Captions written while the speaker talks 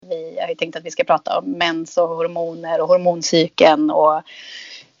ju tänkt att vi ska prata om mens och hormoner och hormoncykeln och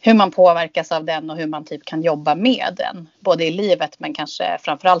hur man påverkas av den och hur man typ kan jobba med den. Både i livet men kanske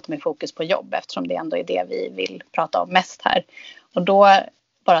framförallt med fokus på jobb, eftersom det ändå är det vi vill prata om mest här. Och då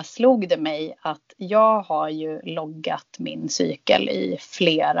bara slog det mig att jag har ju loggat min cykel i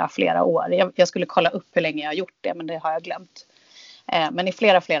flera år. Jag skulle kolla upp hur länge jag har gjort det, men det har jag glömt. Men i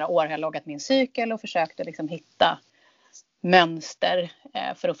flera år har jag loggat min cykel och försökte liksom hitta mönster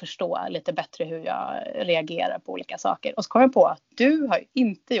för att förstå lite bättre hur jag reagerar på olika saker. Och så kom jag på att du har ju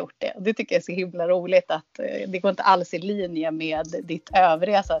inte gjort det. Det tycker jag är så himla roligt att det går inte alls i linje med ditt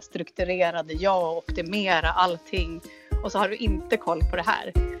övriga så här strukturerade jag och optimera allting. Och så har du inte koll på det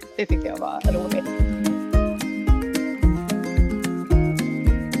här. Det tyckte jag var roligt.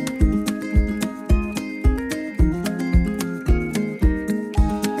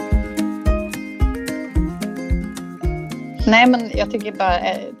 Nej, men jag tycker bara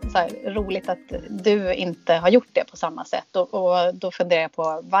så här, roligt att du inte har gjort det på samma sätt. Och då funderar jag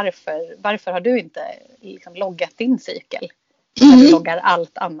på varför har du inte liksom loggat din cykel? När du loggar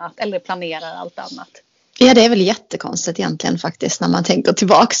allt annat eller planerar allt annat. Ja, det är väl jättekonstigt egentligen faktiskt när man tänker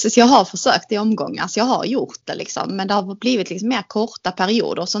tillbaka. Så jag har försökt i omgångar, så jag har gjort det liksom. Men det har blivit liksom mer korta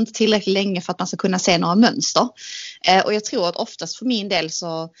perioder, så inte tillräckligt länge för att man ska kunna se några mönster. Och jag tror att oftast för min del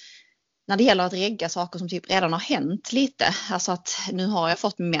så, när det gäller att regga saker som typ redan har hänt lite, alltså att nu har jag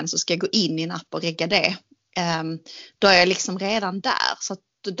fått min mens så ska jag gå in i en app och regga det. Då är jag liksom redan där, så att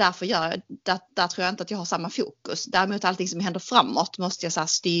därför där tror jag inte att jag har samma fokus. Däremot allting som händer framåt måste jag så här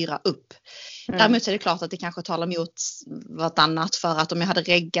styra upp. Däremot är det klart att det kanske talar emot vartannat, för att om jag hade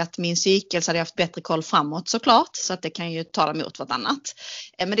reggat min cykel så hade jag haft bättre koll framåt såklart. Så att det kan ju tala emot vartannat.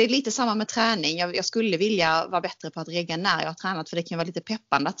 Men det är lite samma med träning. Jag skulle vilja vara bättre på att regga när jag har tränat, för det kan vara lite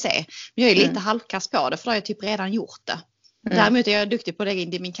peppande att se. Men jag är lite halvkass på det, för då har jag typ redan gjort det. Däremot är jag duktig på att lägga in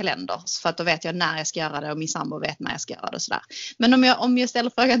det i min kalender, för att då vet jag när jag ska göra det och min sambo vet när jag ska göra det och sådär. Men om jag ställer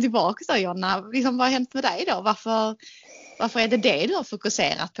frågan tillbaka så, Jonna, liksom, vad har hänt med dig då? Varför är det du har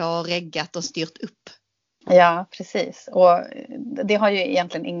fokuserat på, reggat och styrt upp? Ja, precis. Och det har ju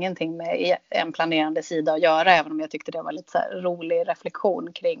egentligen ingenting med en planerande sida att göra, även om jag tyckte det var lite så här rolig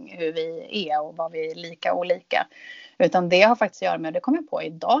reflektion kring hur vi är och vad vi är lika olika. Utan det har faktiskt att göra med, det kom jag på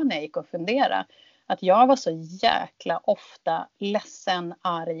idag när jag gick och funderade, att jag var så jäkla ofta ledsen,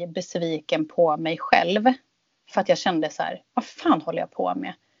 arg, besviken på mig själv. För att jag kände så här, vad fan håller jag på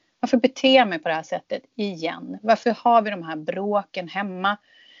med? Varför beter jag mig på det här sättet igen? Varför har vi de här bråken hemma?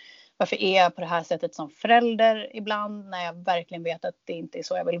 Varför är jag på det här sättet som förälder ibland, när jag verkligen vet att det inte är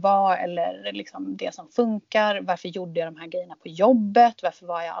så jag vill vara, eller liksom det som funkar? Varför gjorde jag de här grejerna på jobbet? Varför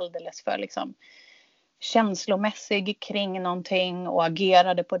var jag alldeles för liksom känslomässig kring någonting och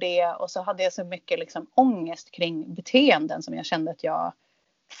agerade på det? Och så hade jag så mycket liksom ångest kring beteenden som jag kände att jag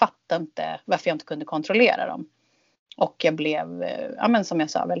fattade inte varför jag inte kunde kontrollera dem. Och jag blev, ja men som jag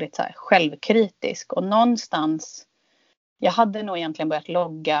sa, väldigt så här självkritisk. Och någonstans, jag hade nog egentligen börjat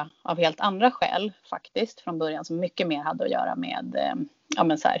logga av helt andra skäl faktiskt från början, som mycket mer hade att göra med ja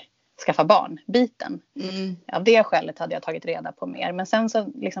men så här, skaffa barn-biten. Av det skälet hade jag tagit reda på mer. Men sen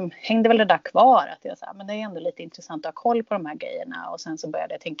så liksom hängde väl det där kvar, att jag sa, men det är ändå lite intressant att ha koll på de här grejerna. Och sen så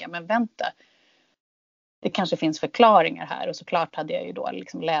började jag tänka, men vänta, det kanske finns förklaringar här. Och såklart hade jag ju då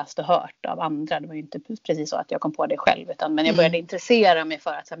liksom läst och hört av andra. Det var ju inte precis så att jag kom på det själv. Men jag började intressera mig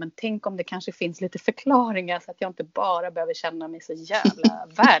för att, men tänk om det kanske finns lite förklaringar, så att jag inte bara behöver känna mig så jävla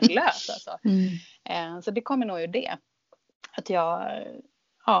värdelös. Alltså. Så det kommer nog ur det. Att jag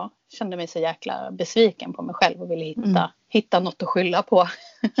kände mig så jäkla besviken på mig själv och ville hitta något att skylla på.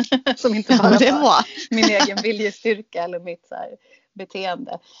 Som inte bara var min egen viljestyrka eller mitt så här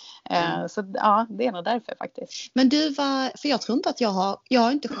beteende. Så ja, det är nog därför faktiskt. Men för jag tror inte att jag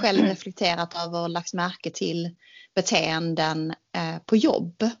har inte själv reflekterat över och lagt märke till beteenden på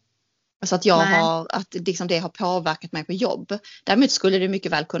jobb. Så att att liksom det har påverkat mig på jobb. Däremot skulle det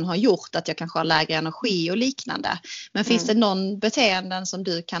mycket väl kunna ha gjort att jag kanske har lägre energi och liknande. Men finns det någon beteenden som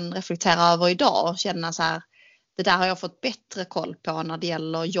du kan reflektera över idag och känna så här, det där har jag fått bättre koll på när det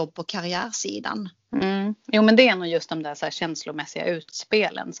gäller jobb- och karriärsidan? Jo, men det är nog just de där så här känslomässiga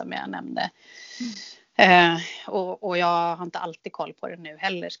utspelen som jag nämnde. Och jag har inte alltid koll på det nu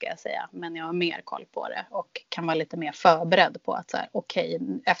heller, ska jag säga. Men jag har mer koll på det och kan vara lite mer förberedd på att så här, okej,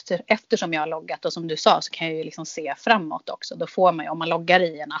 eftersom jag har loggat, och som du sa, så kan jag ju liksom se framåt också. Då får man ju, om man loggar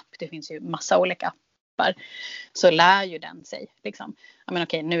i en app, det finns ju massa olika appar, så lär ju den sig liksom, ja men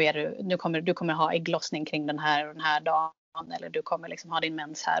okej, nu kommer du kommer ha ägglossning kring den här och den här dagen. eller du kommer liksom ha din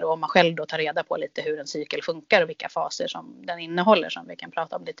mens här, och om man själv då tar reda på lite hur en cykel funkar och vilka faser som den innehåller, som vi kan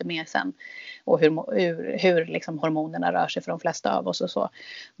prata om lite mer sen, och hur liksom hormonerna rör sig för de flesta av oss och så,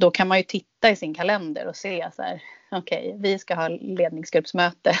 då kan man ju titta i sin kalender och se så här, okej, vi ska ha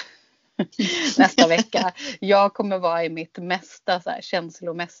ledningsgruppsmöte nästa vecka. Jag kommer vara i mitt mesta så här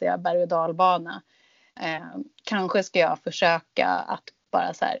känslomässiga berg- och dalbana. Kanske ska jag försöka att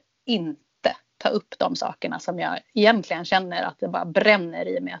bara så här inte ta upp de sakerna som jag egentligen känner att det bara bränner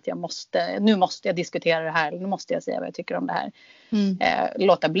i mig, att nu måste jag diskutera det här, nu måste jag säga vad jag tycker om det här.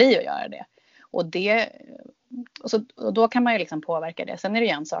 Låta bli att göra det. Och då kan man ju liksom påverka det. Sen är det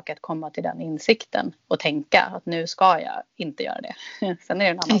ju en sak att komma till den insikten och tänka att nu ska jag inte göra det. Sen är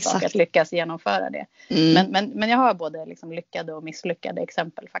det en annan sak att lyckas genomföra det. Men jag har både liksom lyckade och misslyckade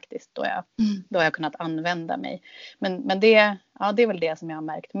exempel faktiskt, då jag har kunnat använda mig. Men det är väl det som jag har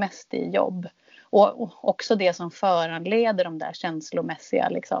märkt mest i jobb. Och också det som föranleder de där känslomässiga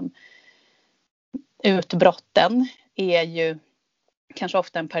liksom utbrotten är ju kanske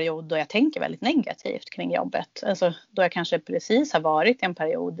ofta en period då jag tänker väldigt negativt kring jobbet. Alltså då jag kanske precis har varit i en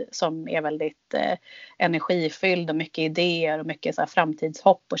period som är väldigt energifylld och mycket idéer och mycket så här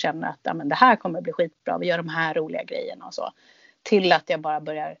framtidshopp, och känner att ja, men det här kommer bli skitbra, vi gör de här roliga grejerna och så. Till att jag bara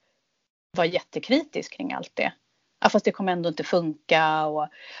börjar vara jättekritisk kring allt det. Ja, fast det kommer ändå inte funka, och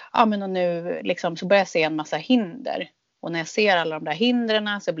nu liksom så börjar jag se en massa hinder. Och när jag ser alla de där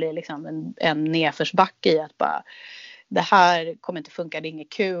hindren så blir det liksom en nedförsbacke i att bara, det här kommer inte funka, det är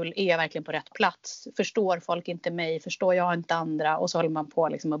inget kul. Är jag verkligen på rätt plats? Förstår folk inte mig? Förstår jag inte andra? Och så håller man på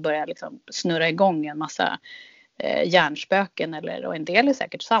liksom att börja liksom snurra igång en massa hjärnspöken. Och en del är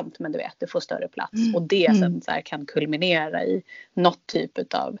säkert sant, men du vet, det får större plats. Och det sen så här kan kulminera i något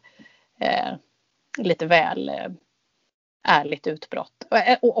typ av lite väl ärligt utbrott.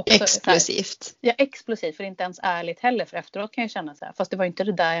 Och också, explosivt. Ja, explosivt, för inte ens ärligt heller. För efteråt kan jag känna så här, fast det var inte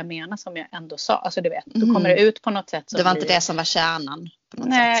det där jag menade som jag ändå sa. Alltså du vet, då kommer det ut på något sätt som det var inte det som var kärnan på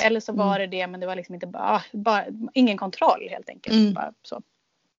något sätt. Eller så var det, men det var liksom inte bara ingen kontroll helt enkelt. Bara så.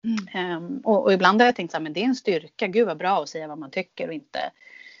 Och ibland har jag tänkt så här, men det är en styrka. Gud vad bra att säga vad man tycker och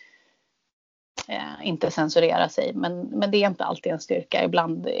inte censurera sig. Men det är inte alltid en styrka.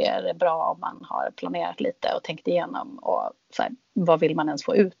 Ibland är det bra om man har planerat lite och tänkt igenom. Och så här, vad vill man ens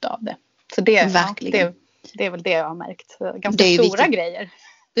få ut av det? Så det är väl det jag har märkt. Ganska stora grejer.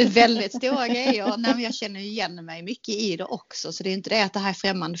 Det är väldigt stora grejer. Nej, men jag känner igen mig mycket i det också. Så det är inte det att det här är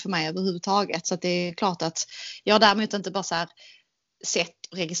främmande för mig överhuvudtaget. Så att det är klart att jag däremot inte bara så här sett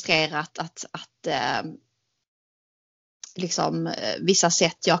och registrerat att liksom vissa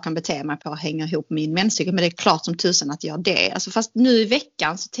sätt jag kan bete mig på hänger ihop med min menscykel, men det är klart som tusen att jag gör det. Alltså fast nu i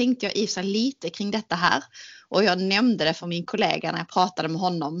veckan så tänkte jag i sig lite kring detta här, och jag nämnde det för min kollega när jag pratade med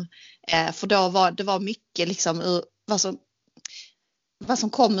honom, för då var mycket liksom vad som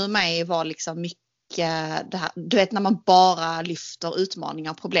kom ur mig var liksom mycket det här, du vet, när man bara lyfter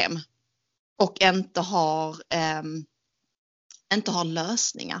utmaningar och problem och inte har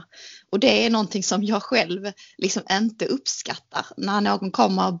lösningar. Och det är någonting som jag själv liksom inte uppskattar. När någon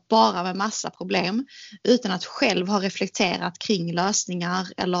kommer bara med massa problem utan att själv ha reflekterat kring lösningar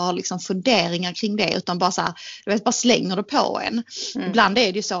eller liksom funderingar kring det, utan bara så här, du vet, bara slänger det på en. Ibland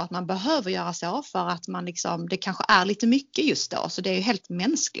är det ju så att man behöver göra så för att man liksom, det kanske är lite mycket just då, så det är ju helt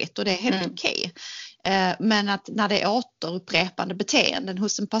mänskligt och det är helt okej. Men att när det är återupprepande beteenden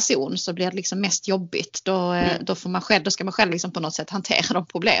hos en person så blir det liksom mest jobbigt. Då ska man själv liksom på något sätt hantera de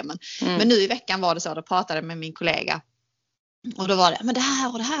problemen. Men nu i veckan var det så, då pratade jag med min kollega. Och då var det, men det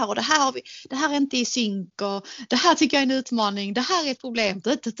här och det här och det här det här är inte i synk, och det här tycker jag är en utmaning, det här är ett problem.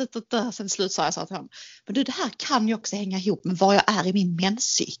 Sen slut sa jag så till honom, men du, det här kan ju också hänga ihop med var jag är i min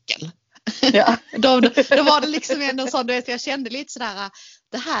menscykel. Ja. då var det liksom ändå så, du vet, jag kände lite sådär,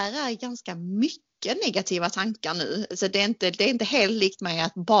 det här är ganska mycket negativa tankar nu. Så det är inte helt likt mig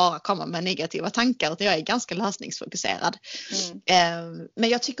att bara komma med negativa tankar, utan jag är ganska lösningsfokuserad. Men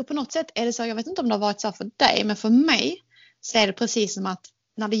jag tycker på något sätt är det så, jag vet inte om det har varit så för dig, men för mig så är det precis som att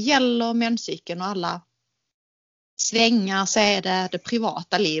när det gäller menscykeln och alla svängar, så är det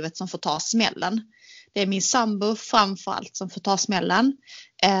privata livet som får ta smällen. Det är min sambo framförallt som får ta smällen,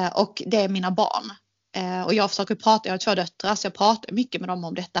 och det är mina barn. Och jag försöker prata, jag har 2 döttrar, så jag pratar mycket med dem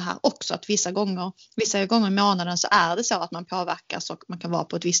om detta här också, att vissa gånger i månaden så är det så att man påverkas och man kan vara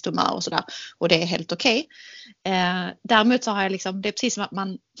på ett visst humör och sådär, och det är helt okej. Däremot så har jag liksom, det är precis som att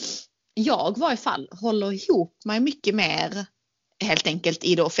jag i varje fall håller ihop mig mycket mer helt enkelt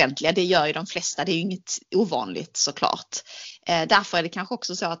i det offentliga. Det gör ju de flesta, det är ju inget ovanligt såklart. Därför är det kanske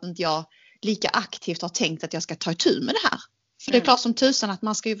också så att inte jag lika aktivt har tänkt att jag ska ta itu med det här. För det är klart som tusan att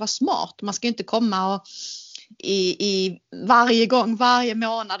man ska ju vara smart. Man ska ju inte komma och i varje gång, varje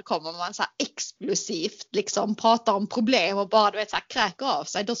månad kommer man så här explosivt liksom pratar om problem och bara du vet så här kräker av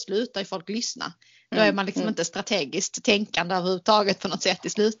sig, då slutar ju folk lyssna. Då är man liksom inte strategiskt tänkande överhuvudtaget på något sätt i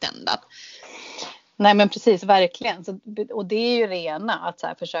slutändan. Nej men precis, verkligen. Så, och det är ju rena att så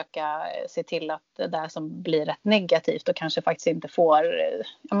här, försöka se till att det där som blir rätt negativt och kanske faktiskt inte får,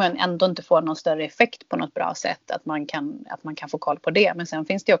 ändå inte får någon större effekt på något bra sätt. Att man kan få koll på det. Men sen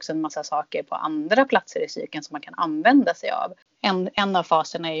finns det också en massa saker på andra platser i cykeln som man kan använda sig av. En av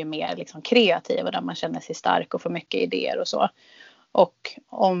faserna är ju mer liksom kreativ och där man känner sig stark och får mycket idéer och så. Och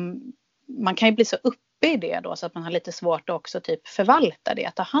man kan ju bli så uppe i det då så att man har lite svårt att också typ förvalta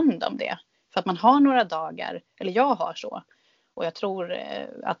det, ta hand om det. För att man har några dagar, eller jag har så. Och jag tror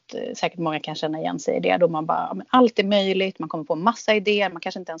att säkert många kan känna igen sig i det. Då man bara, men allt är möjligt, man kommer på massa idéer. Man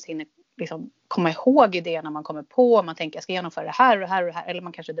kanske inte ens hinner liksom komma ihåg idéerna man kommer på. Man tänker jag ska genomföra det här och det här och det här. Eller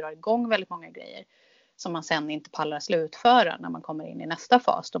man kanske drar igång väldigt många grejer. Som man sen inte pallar slutföra när man kommer in i nästa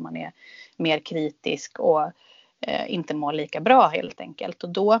fas. Då man är mer kritisk och inte mår lika bra helt enkelt. Och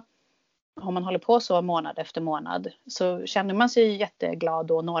då, om man håller på så månad efter månad så känner man sig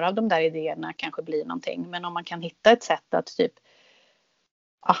jätteglad och några av de där idéerna kanske blir någonting. Men om man kan hitta ett sätt att typ,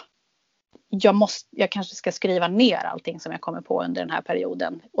 jag kanske ska skriva ner allting som jag kommer på under den här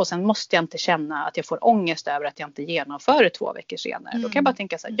perioden. Och sen måste jag inte känna att jag får ångest över att jag inte genomför det 2 veckor senare. Då kan jag bara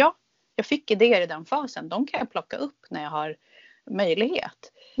tänka så här, jag fick idéer i den fasen. De kan jag plocka upp när jag har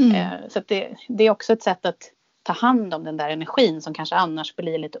möjlighet. Så att det är också ett sätt att ta hand om den där energin som kanske annars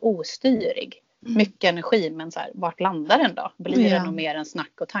blir lite ostyrig. Mycket energi, men så här, vart landar den då? Blir det nog mer än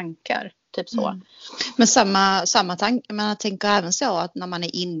snack och tankar? Typ så. Men samma tanke, man tänker även så att när man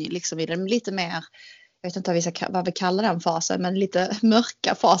är inne liksom i den lite mer, jag vet inte vad vi kallar den fasen, men lite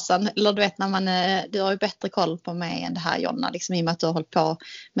mörka fasen. Eller du vet du har ju bättre koll på mig än det här Jonna, liksom i och med att du har hållit på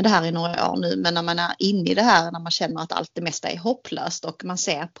med det här i några år nu. Men när man är inne i det här, när man känner att allt det mesta är hopplöst och man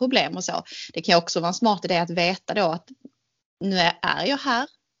ser problem och så. Det kan ju också vara en smart idé att veta då att nu är jag här.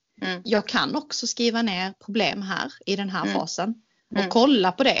 Jag kan också skriva ner problem här i den här fasen. Och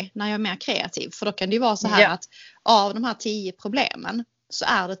kolla på det när jag är mer kreativ. För då kan det ju vara så här att av de här 10 problemen så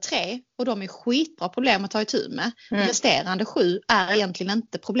är det 3 och de är skitbra problem att ta itu med. Resterande 7 är egentligen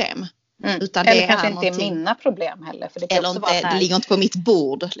inte problem. Utan eller det kanske är inte är mina problem heller. För det kan eller också inte, vara här, det ligger inte på mitt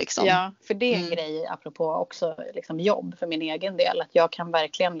bord. Liksom. Ja, för det är en grej apropå också liksom jobb för min egen del. Att jag kan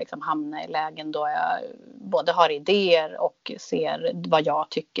verkligen liksom hamna i lägen då jag både har idéer och ser vad jag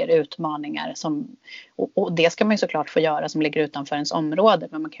tycker utmaningar. Och det ska man ju såklart få göra som ligger utanför ens område.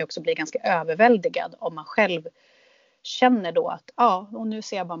 Men man kan ju också bli ganska överväldigad om man själv känner då att och nu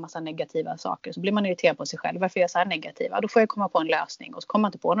ser jag bara massa negativa saker. Så blir man irriterad på sig själv. Varför är jag så här negativa? Då får jag komma på en lösning. Och så kommer man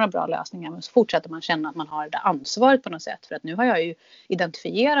inte på några bra lösningar. Men så fortsätter man känna att man har det ansvaret på något sätt. För att nu har jag ju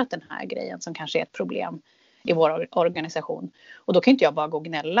identifierat den här grejen som kanske är ett problem i vår organisation. Och då kan inte jag bara gå och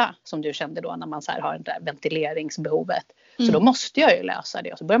gnälla som du kände då när man så här har det där ventileringsbehovet. Så då måste jag ju lösa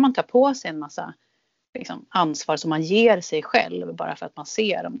det. Och så börjar man ta på sig en massa liksom, ansvar som man ger sig själv. Bara för att man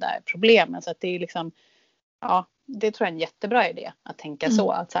ser de där problemen. Så att det är liksom, det tror jag är en jättebra idé att tänka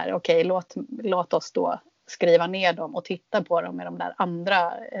så. Att så här, okej, låt oss då skriva ner dem och titta på dem med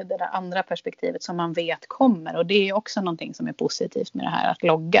det där andra perspektivet som man vet kommer. Och det är också någonting som är positivt med det här att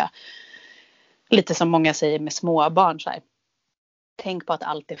logga. Lite som många säger med småbarn. Så här. Tänk på att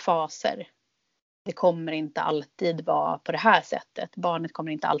allt är faser. Det kommer inte alltid vara på det här sättet. Barnet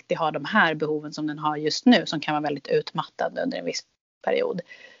kommer inte alltid ha de här behoven som den har just nu. Som kan vara väldigt utmattande under en viss period.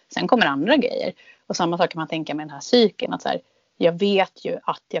 Sen kommer andra grejer. Och samma sak kan man tänka med den här cykeln. Att så här, jag vet ju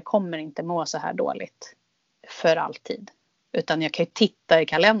att jag kommer inte må så här dåligt för alltid. Utan jag kan ju titta i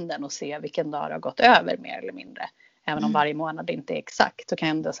kalendern och se vilken dag det har gått över mer eller mindre. Även om varje månad inte är exakt. Så kan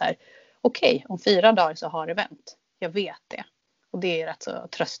jag ändå så här, okej, om 4 dagar så har det vänt. Jag vet det. Och det är rätt så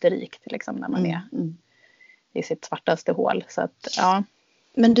trösterikt liksom, när man är i sitt svartaste hål. Så att,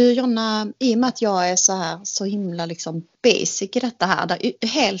 Men du Jonna, i och med att jag är så himla liksom basic i detta här. Där,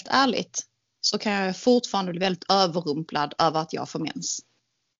 helt ärligt så kan jag fortfarande bli väldigt överrumplad över att jag får mens.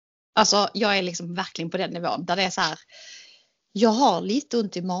 Alltså jag är liksom verkligen på den nivån. Där det är så här, jag har lite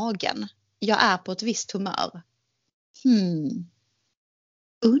ont i magen. Jag är på ett visst humör.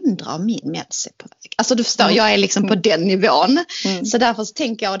 Undrar om min mens är på väg. Alltså du förstår, jag är liksom på den nivån. Så därför så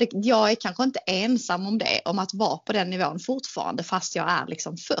tänker jag är kanske inte ensam om det. Om att vara på den nivån fortfarande fast jag är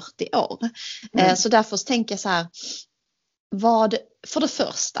liksom 40 år. Så därför så tänker jag så här. För det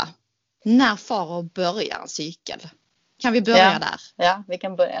första, när far och börjar en cykel? Kan vi börja där? Ja, vi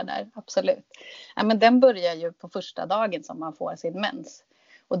kan börja där, absolut. Ja, men den börjar ju på första dagen som man får sin mens.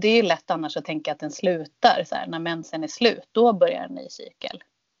 Och det är lätt annars att tänka att den slutar så här, när mensen är slut, då börjar en ny cykel.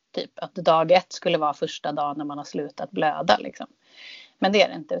 typ att dag 1 skulle vara första dagen när man har slutat blöda liksom. Men det är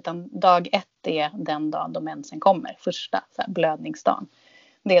det inte, utan dag 1 är den dagen då mensen kommer, första så här, blödningsdagen.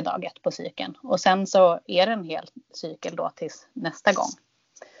 Det är dag 1 på cykeln. Och sen så är det en hel cykel då tills nästa gång.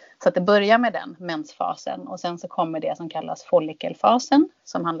 Så att det börjar med den mensfasen och sen så kommer det som kallas follikelfasen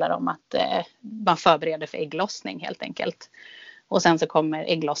som handlar om att man förbereder för ägglossning helt enkelt. Och sen så kommer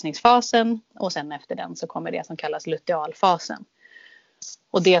ägglossningsfasen och sen efter den så kommer det som kallas lutealfasen.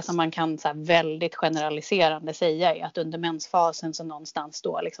 Och det som man kan så här väldigt generaliserande säga är att under mensfasen så någonstans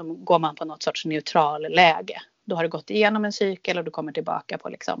då liksom går man på något sorts neutral läge. Då har du gått igenom en cykel och du kommer tillbaka på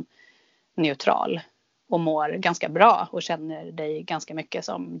liksom neutral och mår ganska bra och känner dig ganska mycket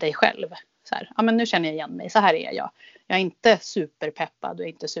som dig själv. Så här, ja men nu känner jag igen mig, så här är jag. Jag är inte superpeppad och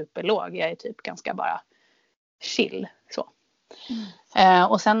inte superlåg, jag är typ ganska bara chill så.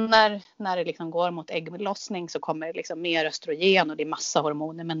 Och sen när det liksom går mot ägglossning så kommer det liksom mer östrogen och det är massa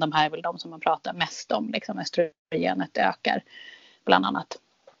hormoner, men de här är väl de som man pratar mest om, liksom östrogenet ökar bland annat.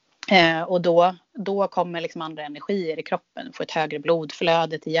 Och då kommer liksom andra energier i kroppen, du får ett högre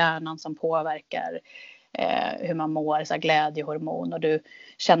blodflöde till hjärnan som påverkar hur man mår, så här glädjehormon, och du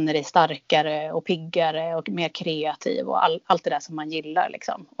känner dig starkare och piggare och mer kreativ och allt det där som man gillar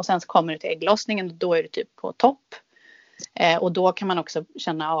liksom. Och sen så kommer du till ägglossningen och då är du typ på topp. Och då kan man också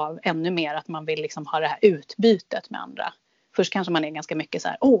känna av ännu mer att man vill liksom ha det här utbytet med andra. Först kanske man är ganska mycket så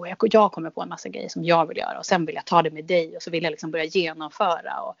här, jag kommer på en massa grejer som jag vill göra och sen vill jag ta det med dig och så vill jag liksom börja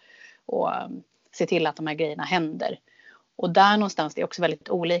genomföra och se till att de här grejerna händer. Och där någonstans det är också väldigt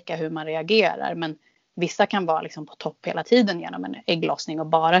olika hur man reagerar, men vissa kan vara liksom på topp hela tiden genom en ägglossning och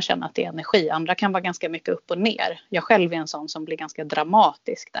bara känna att det är energi. Andra kan vara ganska mycket upp och ner. Jag själv är en sån som blir ganska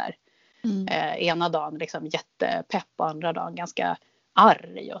dramatisk där. Ena dagen liksom jättepepp och andra dagen ganska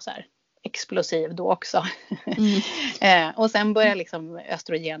arg och så här explosiv då också. Och sen börjar liksom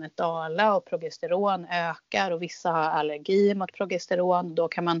östrogenet dala och progesteron ökar och vissa har allergi mot progesteron. Då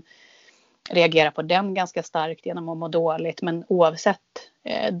kan man reagera på den ganska starkt genom att må dåligt, men oavsett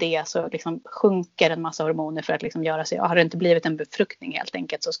det så liksom sjunker en massa hormoner för att liksom göra sig, har det inte blivit en befruktning helt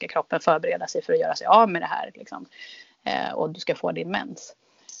enkelt så ska kroppen förbereda sig för att göra sig av med det här liksom. Och du ska få din mens.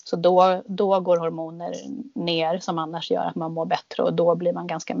 Så då går hormoner ner som annars gör att man mår bättre och då blir man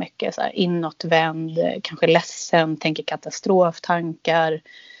ganska mycket så här inåtvänd, kanske ledsen, tänker katastroftankar,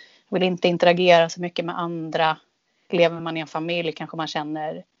 vill inte interagera så mycket med andra. Lever man i en familj kanske man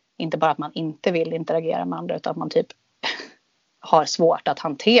känner inte bara att man inte vill interagera med andra utan att man typ har svårt att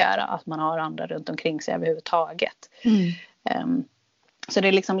hantera att man har andra runt omkring sig överhuvudtaget. Så det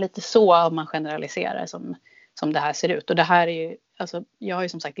är liksom lite så om man generaliserar som det här ser ut. Och det här är ju, alltså, jag har ju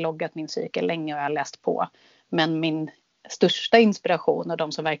som sagt loggat min cykel länge och jag har läst på. Men min största inspiration och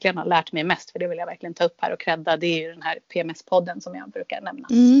de som verkligen har lärt mig mest, för det vill jag verkligen ta upp här och credda, det är ju den här PMS-podden som jag brukar nämna.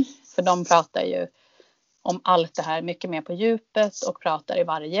 För de pratar ju om allt det här mycket mer på djupet och pratar i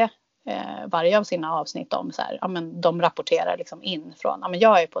varje av sina avsnitt om så här, ja, men de rapporterar liksom in från, ja, men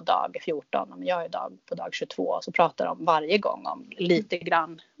jag är på dag 14, ja, men jag är på dag 22 och så pratar de varje gång om lite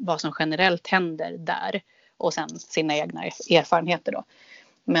grann vad som generellt händer där och sen sina egna erfarenheter då.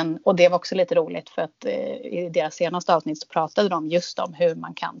 Och det var också lite roligt för att i deras senaste avsnitt så pratade de just om hur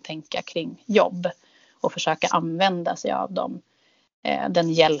man kan tänka kring jobb och försöka använda sig av dem.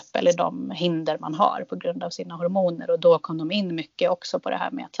 Den hjälp eller de hinder man har på grund av sina hormoner. Och då kom de in mycket också på det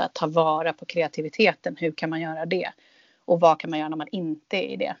här med att ta vara på kreativiteten. Hur kan man göra det? Och vad kan man göra när man inte är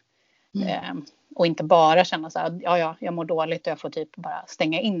i det? Och inte bara känna så här, ja, jag mår dåligt och jag får typ bara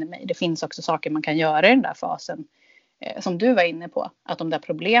stänga in mig. Det finns också saker man kan göra i den där fasen. Som du var inne på. Att de där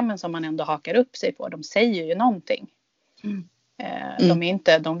problemen som man ändå hakar upp sig på, de säger ju någonting. De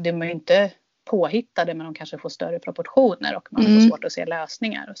är inte påhittade, men de kanske får större proportioner och man får svårt att se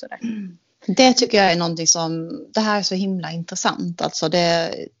lösningar och sådär. Det tycker jag är någonting som, det här är så himla intressant. Alltså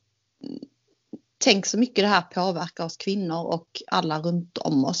tänk så mycket det här påverkar oss kvinnor och alla runt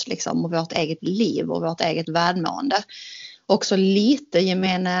om oss liksom, och vårt eget liv och vårt eget välmående. Också lite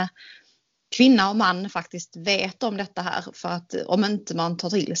gemene kvinna och man faktiskt vet om detta här, för att om inte man tar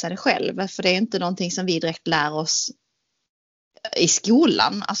till sig det själv, för det är inte någonting som vi direkt lär oss i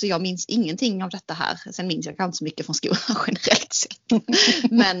skolan. Alltså jag minns ingenting av detta här. Sen minns jag kanske så mycket från skolan generellt sett.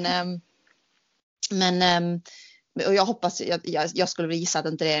 Men och jag hoppas, jag skulle gissa att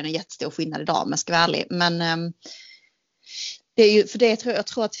inte det är en jättestor skillnad idag, men ska vara ärlig. Men det är ju, för det jag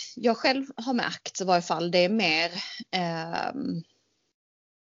tror att jag själv har märkt i varje fall, det är mer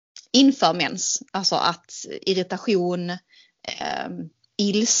inför mens. Alltså att irritation,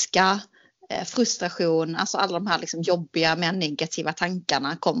 ilska, frustration, alltså alla de här liksom jobbiga men negativa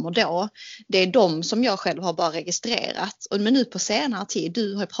tankarna kommer då. Det är de som jag själv har bara registrerat. Men nu på senare tid,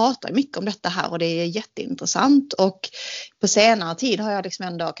 du har pratat mycket om detta här och det är jätteintressant, och på senare tid har jag liksom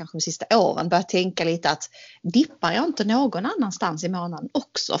ändå kanske de sista åren börjat tänka lite att dippar jag inte någon annanstans i månaden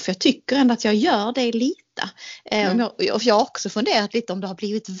också? För jag tycker ändå att jag gör det lite. Jag har också funderat lite om det har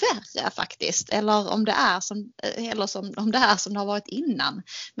blivit värre faktiskt, eller om det är om det är som det har varit innan,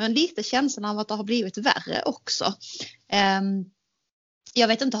 men lite känslan av att det har blivit värre också. Jag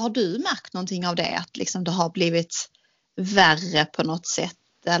vet inte, har du märkt någonting av det, att liksom det har blivit värre på något sätt,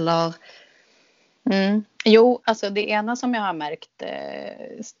 eller? Jo, alltså det ena som jag har märkt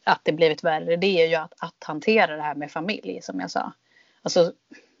att det blivit värre, det är ju att hantera det här med familj, som jag sa. Alltså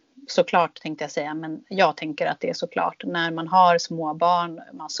såklart tänkte jag säga, men jag tänker att det är såklart när man har små barn,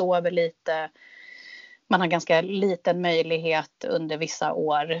 man sover lite, man har ganska liten möjlighet under vissa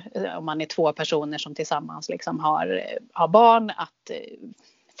år, om man är 2 personer som tillsammans liksom har barn, att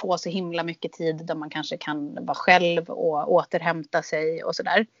få så himla mycket tid där man kanske kan vara själv och återhämta sig och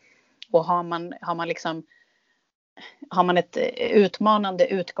sådär. Och har man ett utmanande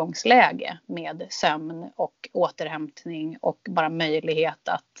utgångsläge med sömn och återhämtning och bara möjlighet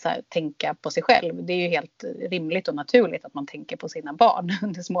att tänka på sig själv. Det är ju helt rimligt och naturligt att man tänker på sina barn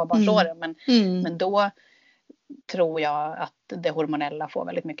under småbarnsåren. Men då tror jag att det hormonella får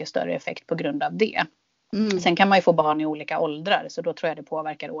väldigt mycket större effekt på grund av det. Sen kan man ju få barn i olika åldrar, så då tror jag det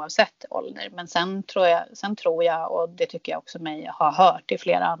påverkar oavsett ålder. Men sen tror jag, och det tycker jag också mig ha hört i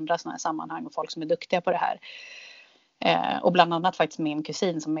flera andra sådana här sammanhang och folk som är duktiga på det här. Och bland annat faktiskt min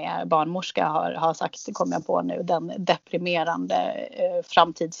kusin som är barnmorska har sagt, kommer jag på nu, den deprimerande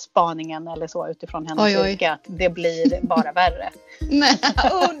framtidsspaningen eller så utifrån hennes yrke, att det blir bara värre. Nej,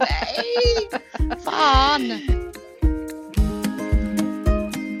 nej! Fan!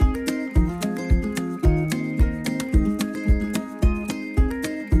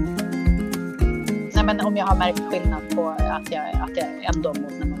 Men om jag har märkt skillnad på att jag ändå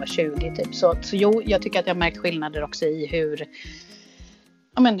mot när man var 20 typ, så jo, jag tycker att jag har märkt skillnader också i hur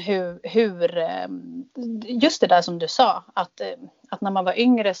just det där som du sa, att när man var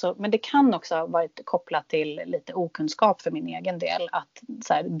yngre så, men det kan också ha varit kopplat till lite okunskap för min egen del, att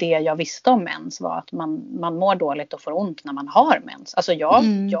så här, det jag visste om mens var att man mår dåligt och får ont när man har mens. Alltså jag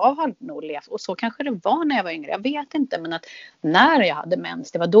har nog levt, och så kanske det var när jag var yngre, jag vet inte, men att när jag hade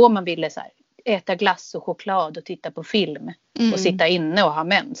mens, det var då man ville så här, äta glass och choklad och titta på film och sitta inne och ha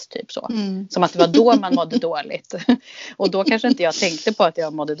mens typ så. Som att det var då man mådde dåligt. Och då kanske inte jag tänkte på att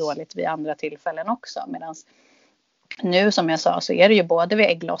jag mådde dåligt vid andra tillfällen också. Medan nu som jag sa så är det ju både vid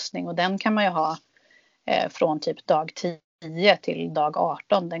ägglossning, och den kan man ju ha från typ dag 10 till dag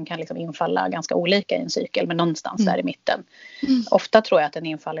 18. Den kan liksom infalla ganska olika i en cykel, men någonstans där i mitten. Ofta tror jag att den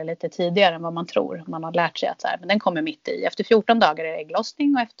infaller lite tidigare än vad man tror. Man har lärt sig att så här, men den kommer mitt i. Efter 14 dagar är det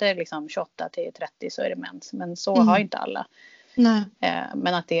ägglossning och efter liksom 28 till 30 så är det mens. Men så har inte alla. Nej.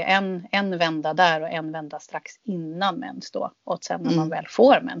 Men att det är en vända där och en vända strax innan mens då. Och sen när man väl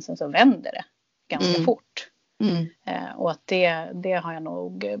får mensen så vänder det ganska fort. Och att det har jag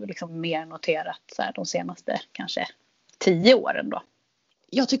nog liksom mer noterat så här, de senaste kanske 10 åren då.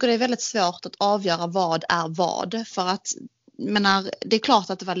 Jag tycker det är väldigt svårt att avgöra vad är vad, för att det är klart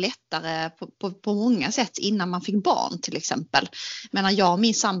att det var lättare på många sätt innan man fick barn till exempel. Jag och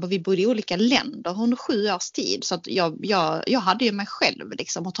min sambo, vi bodde i olika länder under 7 års tid, så att jag hade ju mig själv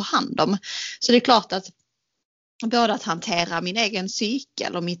liksom att ta hand om. Så det är klart att både att hantera min egen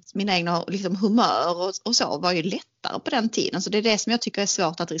cykel och min egna liksom humör och så var ju lättare på den tiden. Så det är det som jag tycker är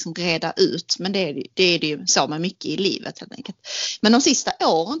svårt att liksom reda ut. Men det är det ju så med mycket i livet helt enkelt. Men de sista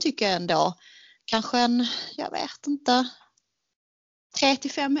åren tycker jag ändå kanske jag vet inte,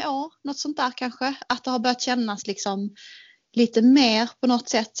 3-5 år, något sånt där kanske. Att det har börjat kännas liksom lite mer på något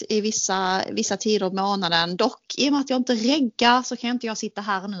sätt i vissa tider av månaden. Dock, i och med att jag inte reggar så kan inte jag sitta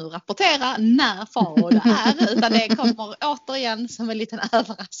här nu och rapportera när far det är. Utan det kommer återigen som en liten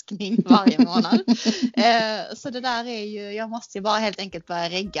överraskning varje månad. Så det där är ju, jag måste ju bara helt enkelt börja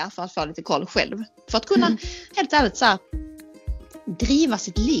regga för att få lite koll själv. För att kunna helt ärligt så här, driva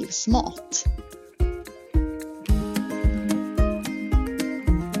sitt liv smart.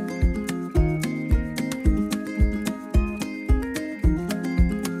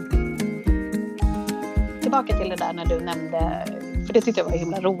 Tillbaka till det där när du nämnde, för det tyckte jag var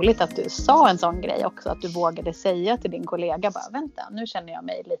himla roligt att du sa en sån grej också, att du vågade säga till din kollega bara, vänta, nu känner jag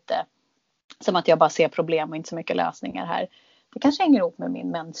mig lite som att jag bara ser problem och inte så mycket lösningar här. Det kanske hänger ihop med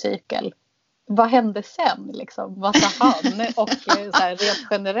min menscykel. vad hände sen liksom? Vad sa han? Och så här, rent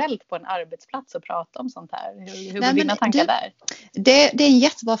generellt på en arbetsplats och prata om sånt här. Hur går dina tankar där? Det är en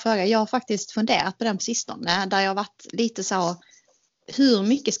jättebra fråga. Jag har faktiskt funderat på den på sistone. Där jag har varit lite så, hur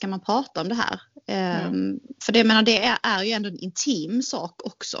mycket ska man prata om det här? För det, menar, det är ju ändå en intim sak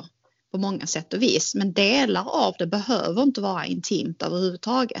också. På många sätt och vis. Men delar av det behöver inte vara intimt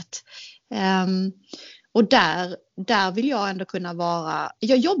överhuvudtaget. Och där vill jag ändå kunna vara,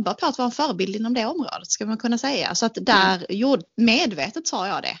 jag jobbar på att vara en förebild inom det området, ska man kunna säga. Så att där medvetet sa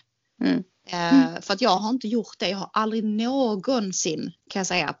jag det. För att jag har inte gjort det. Jag har aldrig någonsin, kan jag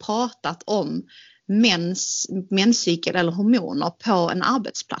säga, pratat om menscykel eller hormoner på en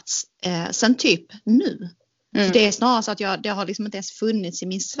arbetsplats. Sen typ nu. Det är snarare så att det har liksom inte ens funnits i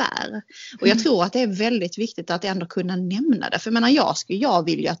min sfär. Och jag tror att det är väldigt viktigt att ändå kunna nämna det. För jag menar, jag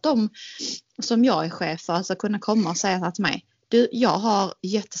vill ju att de som jag är chef för ska kunna komma och säga till mig: du, jag har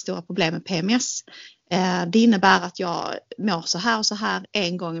jättestora problem med PMS. Det innebär att jag mår så här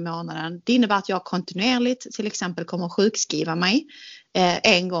en gång i månaden. Det innebär att jag kontinuerligt till exempel kommer att sjukskriva mig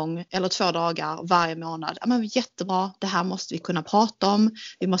en gång eller 2 dagar varje månad. Ja, men jättebra, det här måste vi kunna prata om.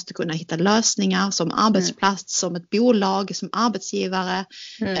 Vi måste kunna hitta lösningar som arbetsplats, som ett bolag, som arbetsgivare.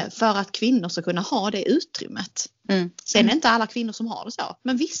 För att kvinnor ska kunna ha det utrymmet. Sen är det inte alla kvinnor som har det så.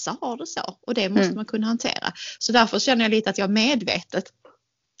 Men vissa har det så. Och det måste man kunna hantera. Så därför känner jag lite att jag medvetet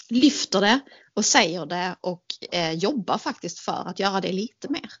lyfter det och säger det och jobbar faktiskt för att göra det lite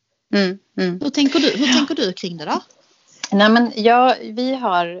mer. Hur tänker du kring det då? Nej, men vi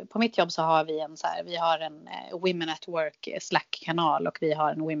har, på mitt jobb så har vi har en Women at Work Slack-kanal och vi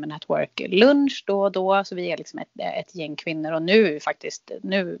har en Women at Work lunch då och då. Så vi är liksom ett gäng kvinnor, och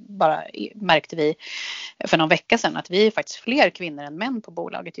nu bara märkte vi för någon vecka sedan att vi är faktiskt fler kvinnor än män på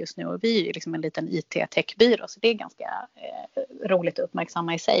bolaget just nu, och vi är liksom en liten IT-techbyrå, så det är ganska roligt att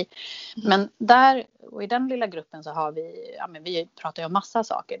uppmärksamma i sig. Men där, och i den lilla gruppen så har vi pratar ju om massa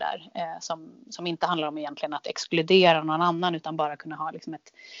saker där som inte handlar om egentligen att exkludera någon annan, utan bara kunna ha liksom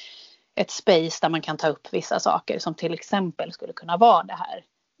ett space där man kan ta upp vissa saker, som till exempel skulle kunna vara det här.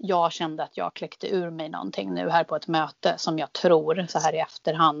 Jag kände att jag kläckte ur mig någonting nu här på ett möte som jag tror så här i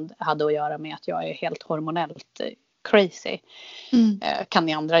efterhand hade att göra med att jag är helt hormonellt crazy. Kan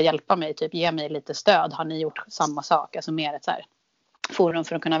ni andra hjälpa mig, typ ge mig lite stöd? Har ni gjort samma sak? Alltså mer ett så här forum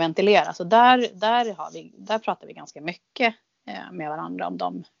för att kunna ventilera. Så där pratar vi ganska mycket med varandra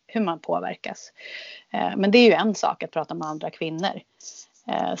om hur man påverkas. Men det är ju en sak att prata med andra kvinnor.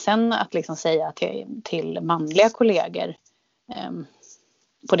 Sen att liksom säga till manliga kollegor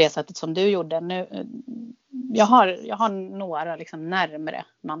på det sättet som du gjorde. Nu, jag har några liksom närmare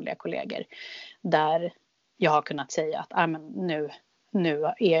manliga kollegor där jag har kunnat säga att nu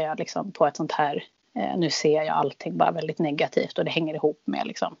är jag liksom på ett sånt här, nu ser jag allting bara väldigt negativt och det hänger ihop med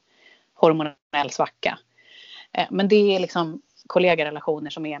liksom hormonell svacka. Men det är liksom kollegarelationer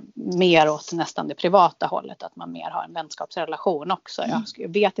som är mer åt nästan det privata hållet, att man mer har en vänskapsrelation också.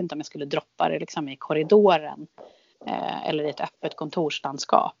 Jag vet inte om jag skulle droppa det liksom i korridoren eller i ett öppet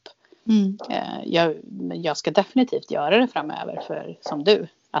kontorslandskap. Jag ska definitivt göra det framöver, för som du,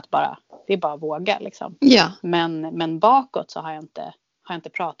 att det är bara att våga liksom. Ja. Men bakåt så har jag inte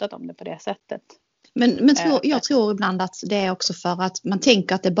pratat om det på det sättet. Men jag tror ibland att det är också för att man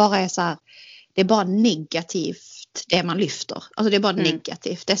tänker att det bara är så här, det är bara negativt det man lyfter. Alltså det är bara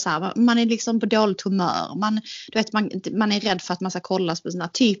negativt. Det är så här, man är liksom på dåligt humör. Man är rädd för att man ska kolla på den här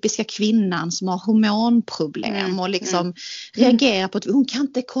typiska kvinnan som har hormonproblem och liksom reagerar på att hon kan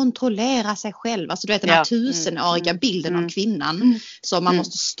inte kontrollera sig själv. Alltså du vet den här 1000-åriga bilden av kvinnan som man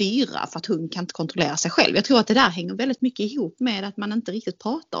måste styra för att hon kan inte kontrollera sig själv. Jag tror att det där hänger väldigt mycket ihop med att man inte riktigt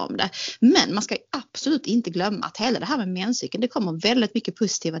pratar om det. Men man ska absolut inte glömma att hela det här med menscykeln, det kommer väldigt mycket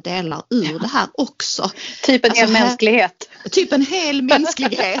positiva delar ur det här också. Typ en hel mänsklighet. Typ en hel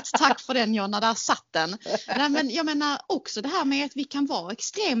mänsklighet. Tack för den, Jonna, där satt den. Nej, men jag menar också det här med att vi kan vara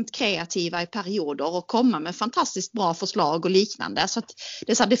extremt kreativa i perioder och komma med fantastiskt bra förslag och liknande. Så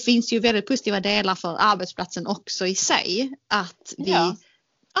att det finns ju väldigt positiva delar för arbetsplatsen också i sig. Att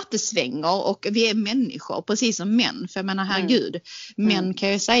det svänger och vi är människor, precis som män. För jag menar, herregud, män kan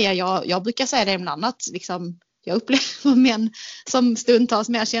jag säga, jag brukar säga det ibland att liksom, jag upplever män som stundtals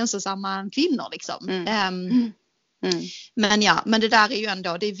mer känslosamma än kvinnor liksom. Men det där är ju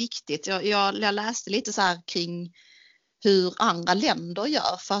ändå, det är viktigt. Jag läste lite så här kring hur andra länder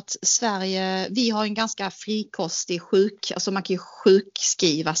gör, för att Sverige, vi har en ganska frikostig alltså man kan ju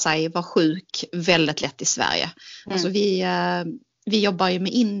sjukskriva sig, vara sjuk väldigt lätt i Sverige. Alltså vi jobbar ju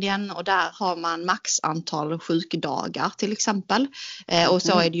med Indien och där har man maxantal sjukdagar till exempel. Och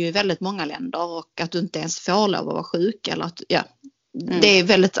så är det ju i väldigt många länder, och att du inte ens får lov att vara sjuk eller att Det är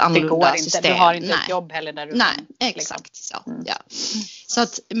väldigt annorlunda system. Du har inte ett jobb heller där du kan. Exakt så. Ja. Så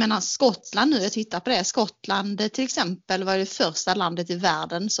att, jag menar, Skottland nu, jag tittar på det. Skottland till exempel var det första landet i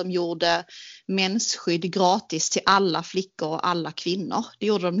världen som gjorde mensskydd gratis till alla flickor och alla kvinnor. Det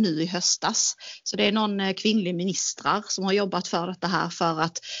gjorde de nu i höstas. Så det är någon kvinnlig ministrar som har jobbat för detta här, för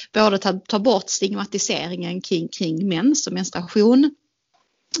att både ta bort stigmatiseringen kring mens och menstruation.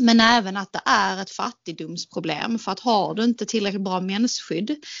 Men även att det är ett fattigdomsproblem, för att har du inte tillräckligt bra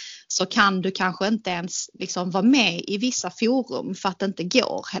mensskydd så kan du kanske inte ens liksom vara med i vissa forum för att det inte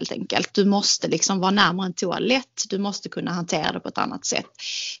går helt enkelt. Du måste liksom vara närmare en toalett, du måste kunna hantera det på ett annat sätt.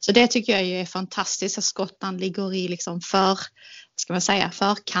 Så det tycker jag är fantastiskt att Skottland ligger i liksom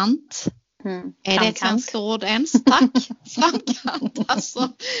förkant. Är det ett svenskt ord ens? Tack. Framkant. Alltså,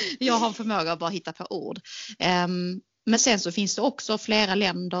 jag har förmåga att bara hitta på ord. Men sen så finns det också flera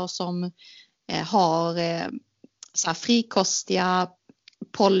länder som har så här frikostiga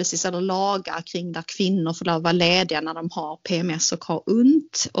policies eller lagar kring där kvinnor får vara lediga när de har PMS och har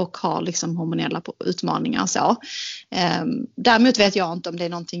ont och har liksom hormonella utmaningar. Så. Däremot vet jag inte om det är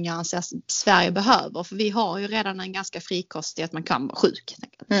någonting jag anser att Sverige behöver, för vi har ju redan en ganska frikostig att man kan vara sjuk.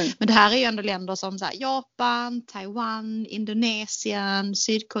 Men det här är ju ändå länder som så här, Japan, Taiwan, Indonesien,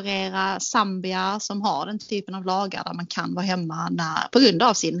 Sydkorea, Zambia som har den typen av lagar där man kan vara hemma på grund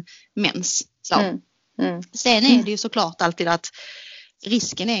av sin mens. Så. Sen är det ju såklart alltid att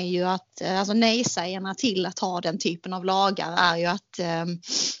risken är ju att alltså nej-sägarna till att ha den typen av lagar är ju att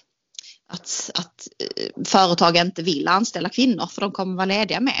företag inte vill anställa kvinnor för de kommer vara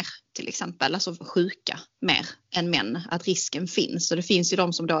lediga mer till exempel, alltså sjuka mer än män, att risken finns. Och det finns ju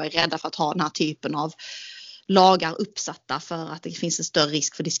de som då är rädda för att ha den här typen av lagar uppsatta för att det finns en större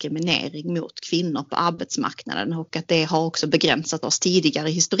risk för diskriminering mot kvinnor på arbetsmarknaden, och att det har också begränsat oss tidigare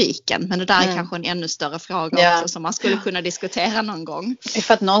i historiken. Men det där är kanske en ännu större fråga också som man skulle kunna diskutera någon gång.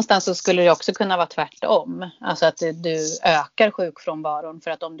 För att någonstans så skulle det också kunna vara tvärtom. Alltså att du ökar sjukfrånvaron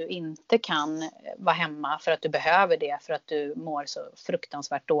för att om du inte kan vara hemma för att du behöver det, för att du mår så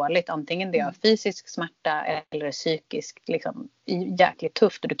fruktansvärt dåligt, antingen det är fysisk smärta eller psykisk liksom jäkligt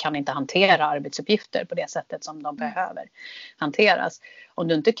tufft och du kan inte hantera arbetsuppgifter på det sättet som de behöver hanteras. Om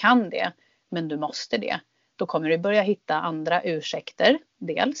du inte kan det, men du måste det, då kommer du börja hitta andra ursäkter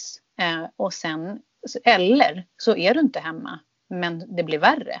dels. Och sen, eller så är du inte hemma, men det blir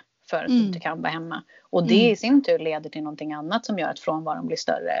värre för att du inte kan vara hemma. Och det i sin tur leder till någonting annat som gör att frånvaron blir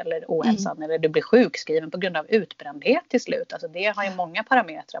större eller ohälsan eller du blir sjukskriven på grund av utbrändhet till slut. Alltså det har ju många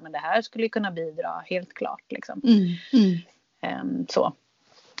parametrar, men det här skulle ju kunna bidra helt klart liksom. Så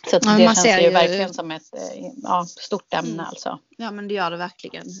det känns ju verkligen som ett stort ämne alltså. Ja, men det gör det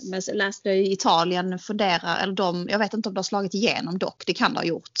verkligen. Men jag läste i Italien jag vet inte om det har slagit igenom dock, det kan det ha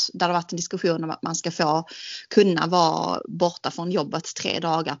gjort. Där det har varit en diskussion om att man ska kunna vara borta från jobbet 3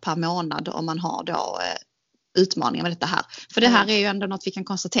 dagar per månad om man har då utmaningar med detta här. För det här är ju ändå något vi kan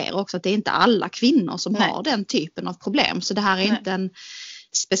konstatera också, att det är inte alla kvinnor som har den typen av problem. Så det här är inte en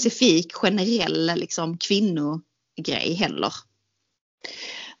specifik generell liksom kvinnogrej heller.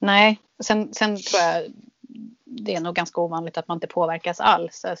 Nej, sen tror jag det är nog ganska ovanligt att man inte påverkas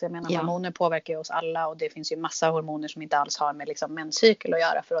alls. Alltså jag menar, hormoner påverkar ju oss alla och det finns ju massa hormoner som inte alls har med liksom menscykel att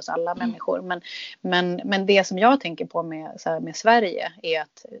göra för oss alla människor. Men det som jag tänker på med Sverige är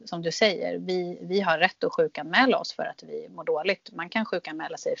att, som du säger, vi har rätt att sjukanmäla oss för att vi mår dåligt. Man kan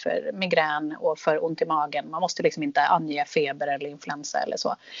sjukanmäla sig för migrän och för ont i magen. Man måste liksom inte ange feber eller influensa eller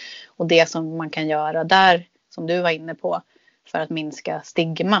så. Och det som man kan göra där, som du var inne på, för att minska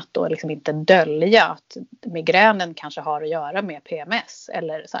stigmat och liksom inte dölja att migränen kanske har att göra med PMS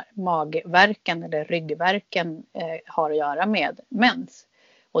eller så här, magvärken eller ryggvärken har att göra med mens.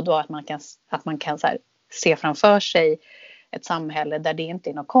 Och då att man kan så här, se framför sig ett samhälle där det inte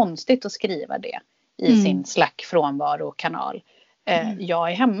är något konstigt att skriva det i sin Slack-frånvaro-kanal.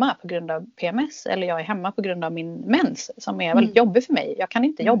 Jag är hemma på grund av PMS eller jag är hemma på grund av min mens som är väldigt jobbig för mig. Jag kan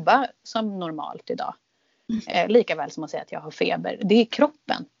inte jobba som normalt idag. Lika väl som att säga att jag har feber. Det är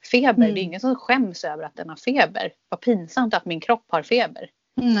kroppen. Feber, det är ingen som skäms över att den har feber. Vad pinsamt att min kropp har feber.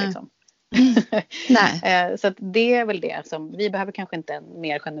 Liksom. Nej. Så att det är väl det som vi behöver, kanske inte en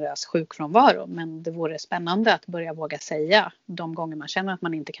mer generös sjukfrånvaro, men det vore spännande att börja våga säga de gånger man känner att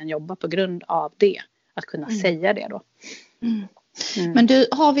man inte kan jobba på grund av det. Att kunna säga det då. Men du,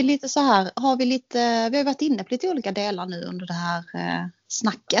 har vi lite så här, vi har varit inne på lite olika delar nu under det här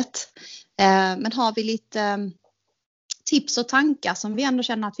snacket. Men har vi lite tips och tankar som vi ändå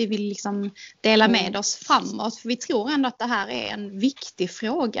känner att vi vill liksom dela med oss framåt? För vi tror ändå att det här är en viktig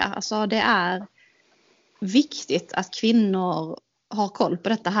fråga. Alltså det är viktigt att kvinnor har koll på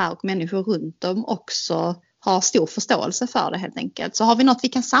detta här och människor runt om också har stor förståelse för det helt enkelt. Så har vi något vi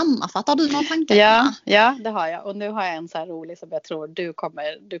kan sammanfatta? Har du några tankar? Ja, det har jag. Och nu har jag en så här rolig som jag tror du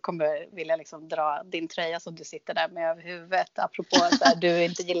kommer vilja liksom dra din tröja som du sitter där med över huvudet. Apropå att du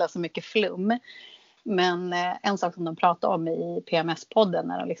inte gillar så mycket flum. Men en sak som de pratar om i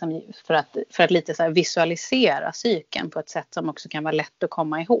PMS-podden är liksom för att lite så här visualisera cykeln på ett sätt som också kan vara lätt att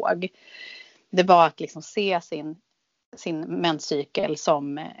komma ihåg. Det var att liksom se sin menscykel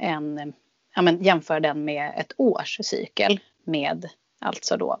som jämför den med ett års cykel med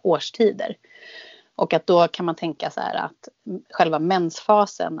alltså då årstider. Och att då kan man tänka så här att själva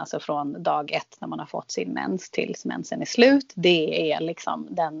mensfasen, alltså från dag 1 när man har fått sin mens tills mensen är slut, det är liksom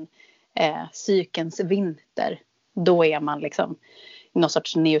den cykelns vinter. Då är man liksom något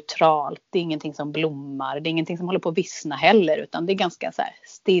sorts neutralt. Det är ingenting som blommar. Det är ingenting som håller på att vissna heller. Utan det är ganska så här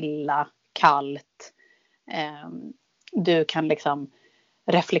stilla, kallt. Du kan liksom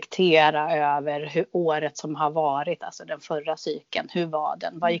reflektera över hur året som har varit. Alltså den förra cykeln. Hur var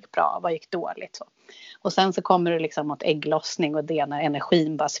den? Vad gick bra? Vad gick dåligt? Så. Och sen så kommer du liksom mot ägglossning. Och det när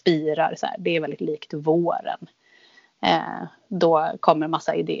energin bara spirar. Så här. Det är väldigt likt våren. Då kommer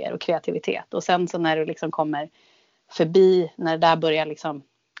massa idéer och kreativitet. Och sen så när du liksom kommer förbi, när det där börjar liksom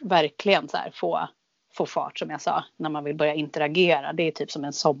verkligen så här få fart som jag sa, när man vill börja interagera, det är typ som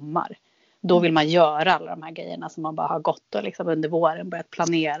en sommar. Då vill man göra alla de här grejerna som man bara har gått och liksom under våren börjat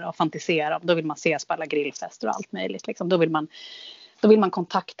planera och fantisera om. Då vill man ses på alla grillfester och allt möjligt. Liksom. Då vill man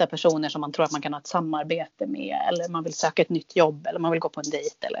kontakta personer som man tror att man kan ha ett samarbete med. Eller man vill söka ett nytt jobb. Eller man vill gå på en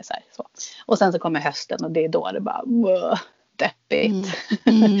dejt. Eller så här, så. Och sen så kommer hösten. Och det är då det bara deppigt.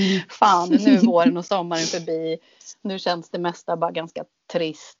 Fan, nu är våren och sommaren förbi. Nu känns det mesta bara ganska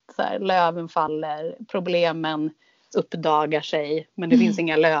trist. Så här, löven faller. Problemen uppdagar sig. Men det finns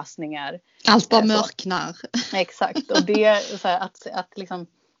inga lösningar. Allt bara mörknar. Exakt. Och det är så här, att liksom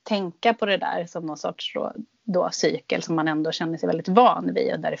tänka på det där som någon sorts då cykel som man ändå känner sig väldigt van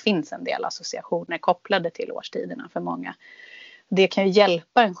vid och där det finns en del associationer kopplade till årstiderna för många. Det kan ju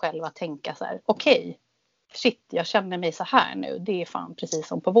hjälpa en själv att tänka så här, okej, shit, jag känner mig så här nu, det är fan precis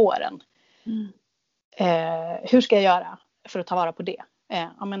som på våren. Hur ska jag göra för att ta vara på det?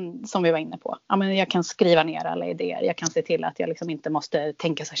 Som vi var inne på. Jag kan skriva ner alla idéer. Jag kan se till att jag liksom inte måste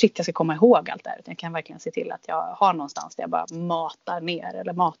tänka så här, shit, jag ska komma ihåg allt det här. Jag kan verkligen se till att jag har någonstans där jag bara matar ner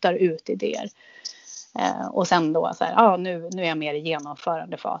eller matar ut idéer. Och sen då så här, nu är jag mer i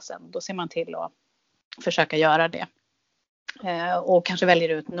genomförandefasen. Då ser man till att försöka göra det. Och kanske väljer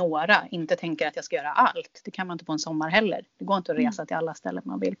ut några. Inte tänker att jag ska göra allt. Det kan man inte på en sommar heller. Det går inte att resa till alla ställen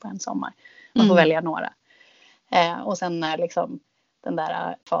man vill på en sommar. Man får välja några. Och sen när liksom den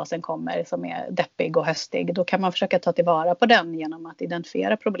där fasen kommer som är deppig och höstig. Då kan man försöka ta tillvara på den genom att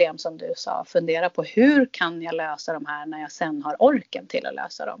identifiera problem som du sa. Fundera på hur kan jag lösa de här när jag sen har orken till att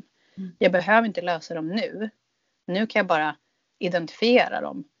lösa dem. Jag behöver inte lösa dem nu. Nu kan jag bara identifiera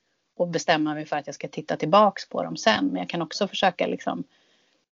dem. Och bestämma mig för att jag ska titta tillbaks på dem sen. Men jag kan också försöka liksom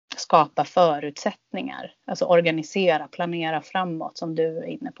skapa förutsättningar. Alltså organisera, planera framåt som du är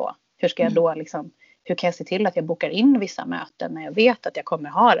inne på. Hur ska jag då liksom, hur kan jag se till att jag bokar in vissa möten när jag vet att jag kommer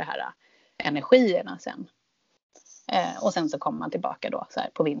ha det här energierna sen. Och sen så kommer man tillbaka då så här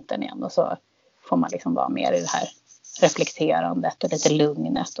på vintern igen. Och så får man liksom vara mer i det här reflekterandet och lite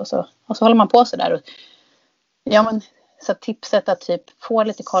lugnet. Och så håller man på så där. Så tipset att typ få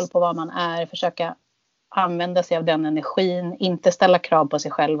lite koll på vad man är. Försöka använda sig av den energin. Inte ställa krav på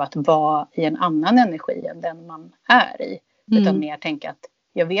sig själv att vara i en annan energi än den man är i. Utan mer tänka att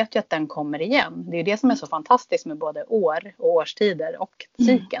jag vet ju att den kommer igen. Det är det som är så fantastiskt med både år och årstider och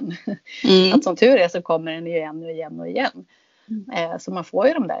cykeln. Att som tur är så kommer den igen och igen och igen. Så man får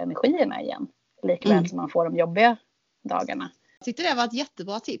ju de där energierna igen. Likväl som man får de jobbiga dagarna. Jag tyckte det var ett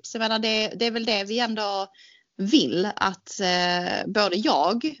jättebra tips. Jag menar, det är väl det vi ändå vill att både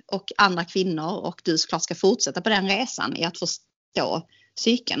jag och andra kvinnor och du såklart ska fortsätta på den resan i att förstå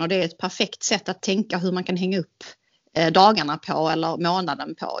cykeln. Och det är ett perfekt sätt att tänka hur man kan hänga upp dagarna på eller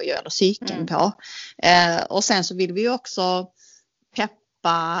månaden på eller cykeln på. Och sen så vill vi ju också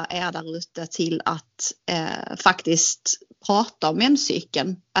peppa er där ute till att faktiskt prata om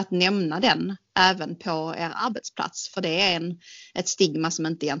menscykeln, att nämna den även på er arbetsplats, för det är ett stigma som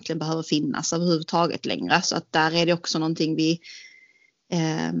inte egentligen behöver finnas överhuvudtaget längre, så att där är det också någonting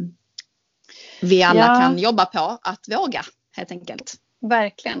vi alla kan jobba på att våga helt enkelt.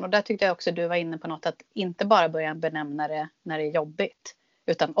 Verkligen, och där tyckte jag också du var inne på något, att inte bara börja benämna det när det är jobbigt,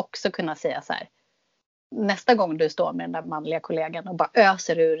 utan också kunna säga så här, nästa gång du står med den där manliga kollegan och bara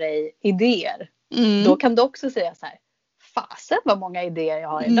öser ur dig idéer, då kan du också säga så här, fasen vad många idéer jag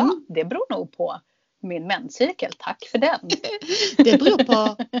har idag, det beror nog på min menscykel, tack för den. Det beror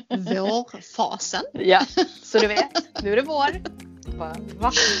på vårfasen. Ja, så du vet, nu är det vår.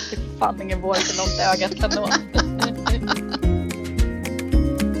 Va? Det är fan ingen vår så långt ögat kan nå.